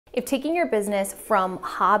If taking your business from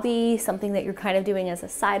hobby, something that you're kind of doing as a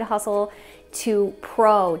side hustle, to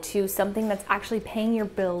pro, to something that's actually paying your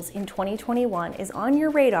bills in 2021 is on your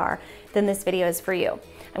radar, then this video is for you.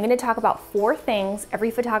 I'm gonna talk about 4 things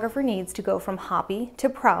every photographer needs to go from hobby to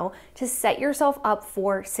pro to set yourself up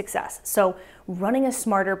for success. So running a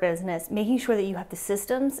smarter business, making sure that you have the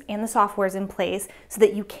systems and the softwares in place so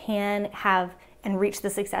that you can have and reach the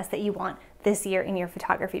success that you want this year in your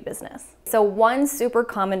photography business. So one super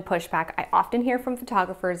common pushback I often hear from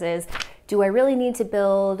photographers is, do I really need to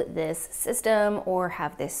build this system or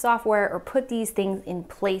have this software or put these things in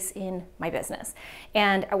place in my business?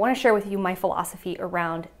 And I want to share with you my philosophy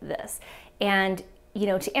around this. And you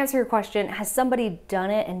know, to answer your question, has somebody done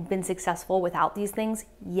it and been successful without these things?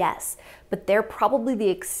 Yes, but they're probably the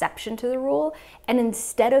exception to the rule. And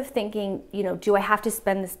instead of thinking, you know, do I have to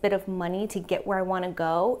spend this bit of money to get where I want to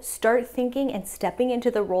go? Start thinking and stepping into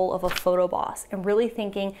the role of a photo boss and really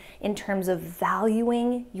thinking in terms of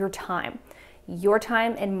valuing your time. Your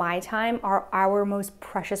time and my time are our most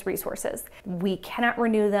precious resources. We cannot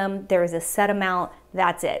renew them. There is a set amount,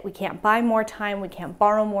 that's it. We can't buy more time, we can't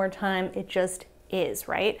borrow more time. It just is,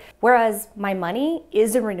 right? Whereas my money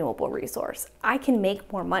is a renewable resource. I can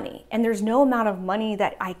make more money, and there's no amount of money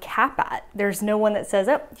that I cap at. There's no one that says,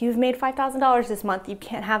 oh, you've made $5,000 this month, you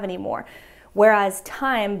can't have any more. Whereas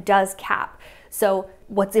time does cap. So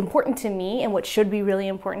what's important to me and what should be really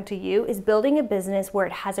important to you is building a business where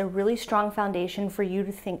it has a really strong foundation for you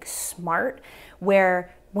to think smart,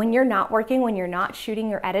 where when you're not working, when you're not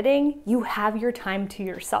shooting or editing, you have your time to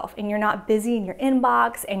yourself and you're not busy in your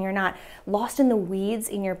inbox and you're not lost in the weeds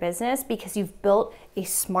in your business because you've built a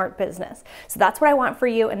smart business. So that's what I want for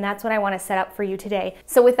you, and that's what I want to set up for you today.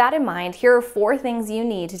 So with that in mind, here are 4 things you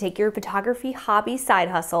need to take your photography hobby side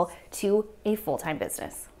hustle to a full-time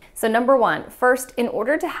business. So number 1, first, in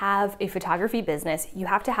order to have a photography business, you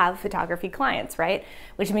have to have photography clients, right?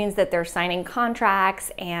 Which means that they're signing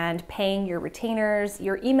contracts and paying your retainers,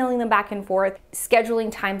 you're emailing them back and forth,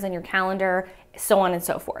 scheduling times on your calendar, so on and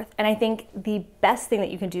so forth. And I think the best thing that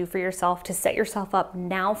you can do for yourself to set yourself up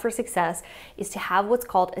now for success is to have what's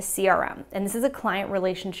called a CRM. And this is a client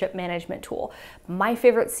relationship management tool. My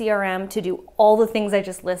favorite CRM to do all the things I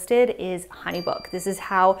just listed is HoneyBook. This is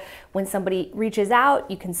how when somebody reaches out,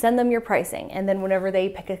 you can send them your pricing. And then whenever they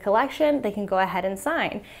pick a collection, they can go ahead and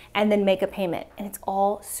sign and then make a payment. And it's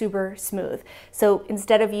all super smooth. So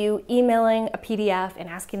instead of you emailing a PDF and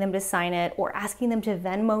asking them to sign it or asking them to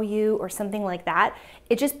Venmo you or something like that,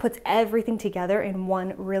 it just puts everything together in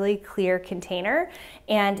one really clear container.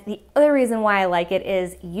 And the other reason why I like it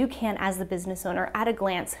is you can, as the business owner, at a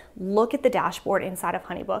glance, look at the dashboard inside of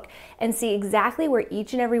HoneyBook and see exactly where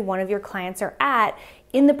each and every one of your clients are at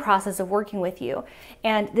in the process of working with you.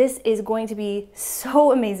 And this is going to be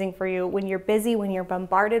so amazing for you when you're busy, when you're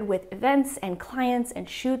bombarded with events and clients and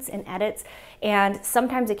shoots and edits. And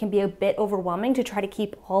sometimes it can be a bit overwhelming to try to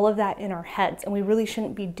keep all of that in our heads. And we really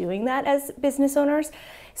shouldn't be doing that as business owners.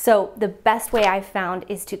 So the best way I've found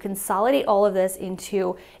is to consolidate all of this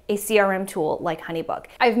into a CRM tool like HoneyBook.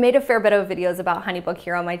 I've made a fair bit of videos about HoneyBook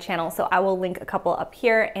here on my channel, so I will link a couple up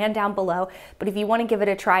here and down below. But if you want to give it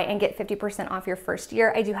a try and get 50% off your first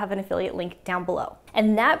year, I do have an affiliate link down below.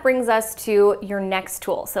 And that brings us to your next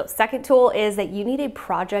tool. So second tool is that you need a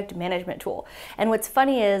project management tool. And what's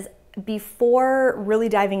funny is, before really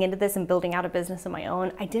diving into this and building out a business of my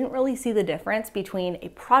own, I didn't really see the difference between a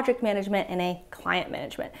project management and a client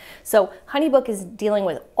management. So HoneyBook is dealing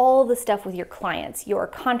with all the stuff with your clients, your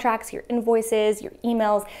contracts, your invoices, your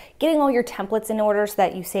emails, getting all your templates in order so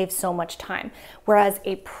that you save so much time. Whereas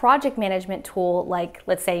a project management tool like,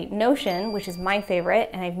 let's say, Notion, which is my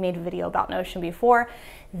favorite, and I've made a video about Notion before,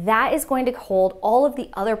 that is going to hold all of the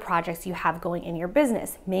other projects you have going in your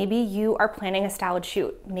business. Maybe you are planning a styled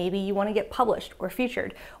shoot. Maybe you want to get published or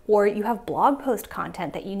featured, or you have blog post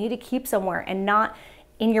content that you need to keep somewhere and not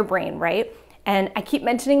in your brain, right? And I keep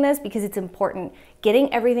mentioning this because it's important,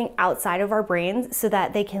 getting everything outside of our brains so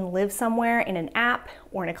that they can live somewhere in an app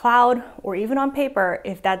or in a cloud or even on paper,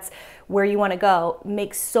 if that's where you want to go,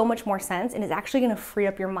 makes so much more sense and is actually going to free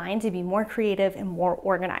up your mind to be more creative and more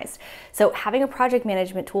organized. So having a project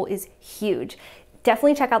management tool is huge.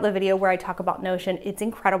 Definitely check out the video where I talk about Notion. It's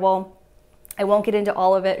incredible. I won't get into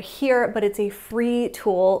all of it here, but it's a free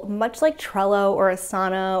tool, much like Trello or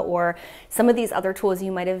Asana or some of these other tools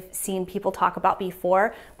you might have seen people talk about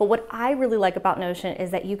before. But what I really like about Notion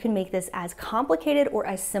is that you can make this as complicated or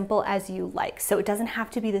as simple as you like. So it doesn't have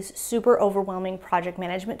to be this super overwhelming project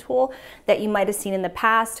management tool that you might have seen in the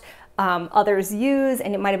past. Others use,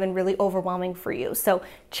 and it might have been really overwhelming for you. So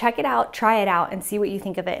check it out, try it out, and see what you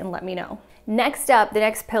think of it and let me know. Next up, the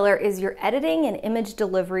next pillar is your editing and image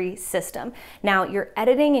delivery system. Now, your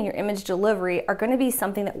editing and your image delivery are going to be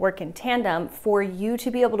something that work in tandem for you to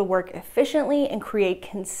be able to work efficiently and create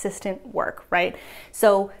consistent work, right?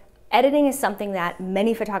 So editing is something that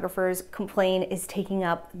many photographers complain is taking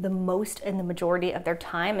up the most and the majority of their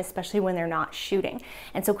time, especially when they're not shooting.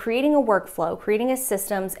 And so creating a workflow, creating a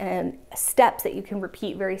systems and steps that you can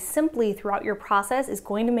repeat very simply throughout your process is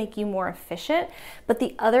going to make you more efficient. But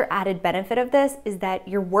the other added benefit of this is that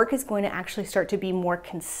your work is going to actually start to be more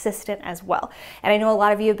consistent as well. And I know a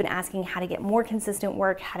lot of you have been asking how to get more consistent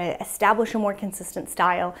work, how to establish a more consistent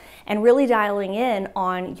style, and really dialing in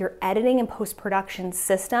on your editing and post-production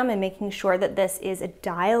system and making sure that this is a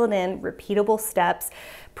dialed in, repeatable steps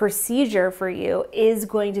procedure for you is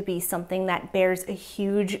going to be something that bears a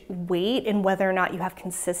huge weight in whether or not you have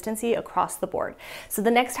consistency across the board. So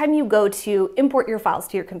the next time you go to import your files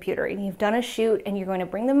to your computer and you've done a shoot and you're going to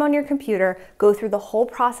bring them on your computer, go through the whole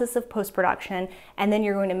process of post-production, and then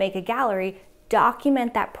you're going to make a gallery,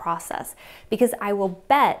 document that process, because I will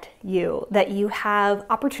bet you that you have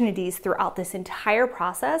opportunities throughout this entire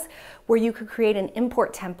process where you could create an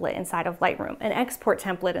import template inside of Lightroom, an export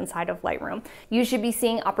template inside of Lightroom. You should be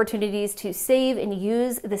seeing opportunities to save and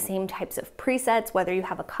use the same types of presets, whether you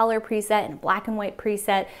have a color preset and a black and white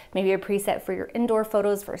preset, maybe a preset for your indoor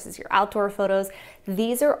photos versus your outdoor photos.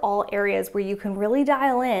 These are all areas where you can really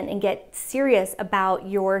dial in and get serious about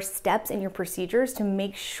your steps and your procedures to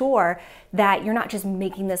make sure that you're not just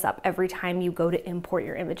making this up every time you go to import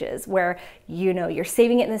your images, where you're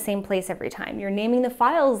saving it in the same place every time, you're naming the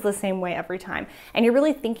files the same way every time, and you're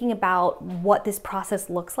really thinking about what this process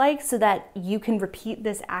looks like so that you can repeat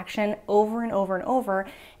this action over and over and over.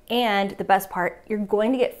 And the best part, you're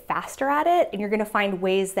going to get faster at it, and you're going to find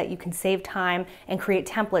ways that you can save time and create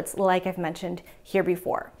templates like I've mentioned here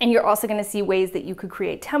before. And you're also going to see ways that you could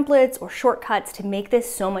create templates or shortcuts to make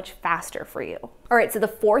this so much faster for you. All right, so the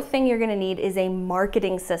fourth thing you're going to need is a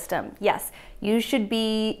marketing system. Yes, you should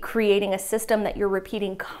be creating a system that you're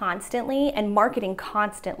repeating constantly and marketing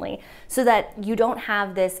constantly so that you don't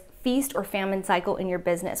have this feast or famine cycle in your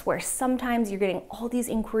business where sometimes you're getting all these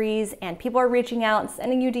inquiries and people are reaching out and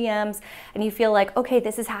sending you DMs and you feel like, okay,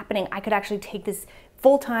 this is happening. I could actually take this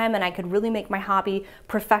full time and I could really make my hobby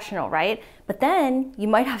professional, right? But then you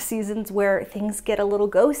might have seasons where things get a little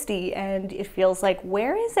ghosty and it feels like,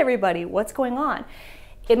 where is everybody? What's going on?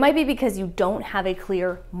 It might be because you don't have a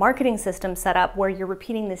clear marketing system set up where you're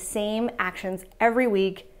repeating the same actions every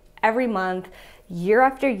week, every month, year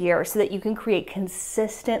after year, so that you can create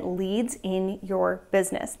consistent leads in your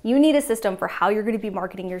business. You need a system for how you're going to be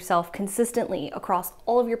marketing yourself consistently across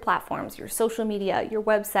all of your platforms, your social media, your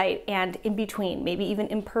website, and in between, maybe even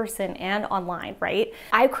in person and online, right?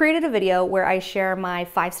 I've created a video where I share my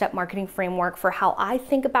 5-step marketing framework for how I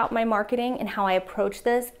think about my marketing and how I approach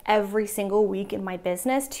this every single week in my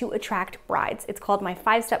business to attract brides. It's called my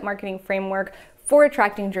 5-step marketing framework for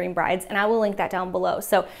attracting dream brides, and I will link that down below.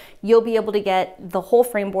 So you'll be able to get the whole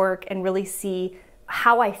framework and really see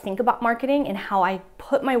how I think about marketing and how I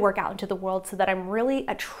put my work out into the world so that I'm really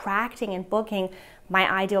attracting and booking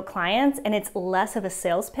my ideal clients, and it's less of a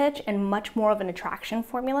sales pitch and much more of an attraction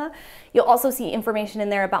formula. You'll also see information in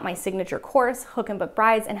there about my signature course, Hook and Book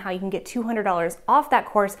Brides, and how you can get $200 off that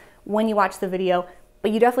course when you watch the video. But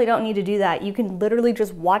you definitely don't need to do that. You can literally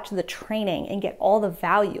just watch the training and get all the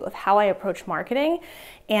value of how I approach marketing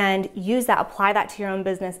and use that, apply that to your own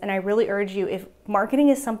business. And I really urge you, if marketing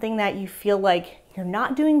is something that you feel like you're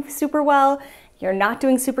not doing super well, you're not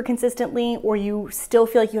doing super consistently, or you still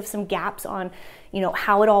feel like you have some gaps on,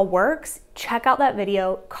 how it all works, check out that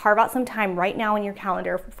video, carve out some time right now in your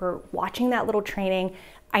calendar for watching that little training.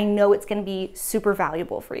 I know it's gonna be super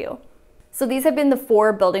valuable for you. So these have been the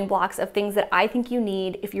 4 building blocks of things that I think you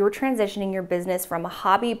need if you're transitioning your business from a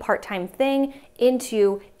hobby part-time thing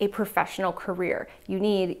into a professional career. You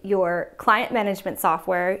need your client management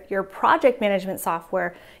software, your project management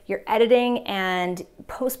software, your editing and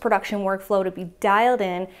post-production workflow to be dialed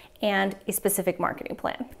in, and a specific marketing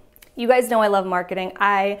plan. You guys know I love marketing.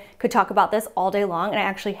 I could talk about this all day long, and I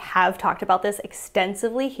actually have talked about this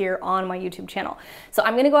extensively here on my YouTube channel. So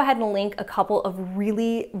I'm gonna go ahead and link a couple of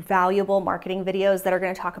really valuable marketing videos that are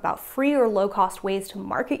gonna talk about free or low-cost ways to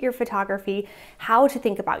market your photography, how to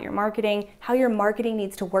think about your marketing, how your marketing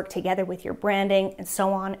needs to work together with your branding, and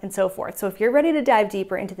so on and so forth. So if you're ready to dive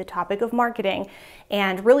deeper into the topic of marketing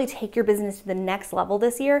and really take your business to the next level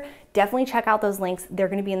this year, definitely check out those links. They're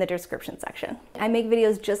gonna be in the description section. I make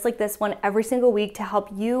videos just like this one every single week to help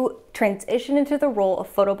you transition into the role of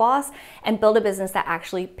photo boss and build a business that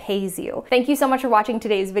actually pays you. Thank you so much for watching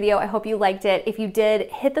today's video. I hope you liked it. If you did,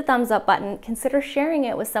 hit the thumbs up button. Consider sharing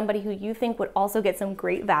it with somebody who you think would also get some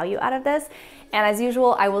great value out of this. And as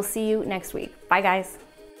usual, I will see you next week. Bye guys.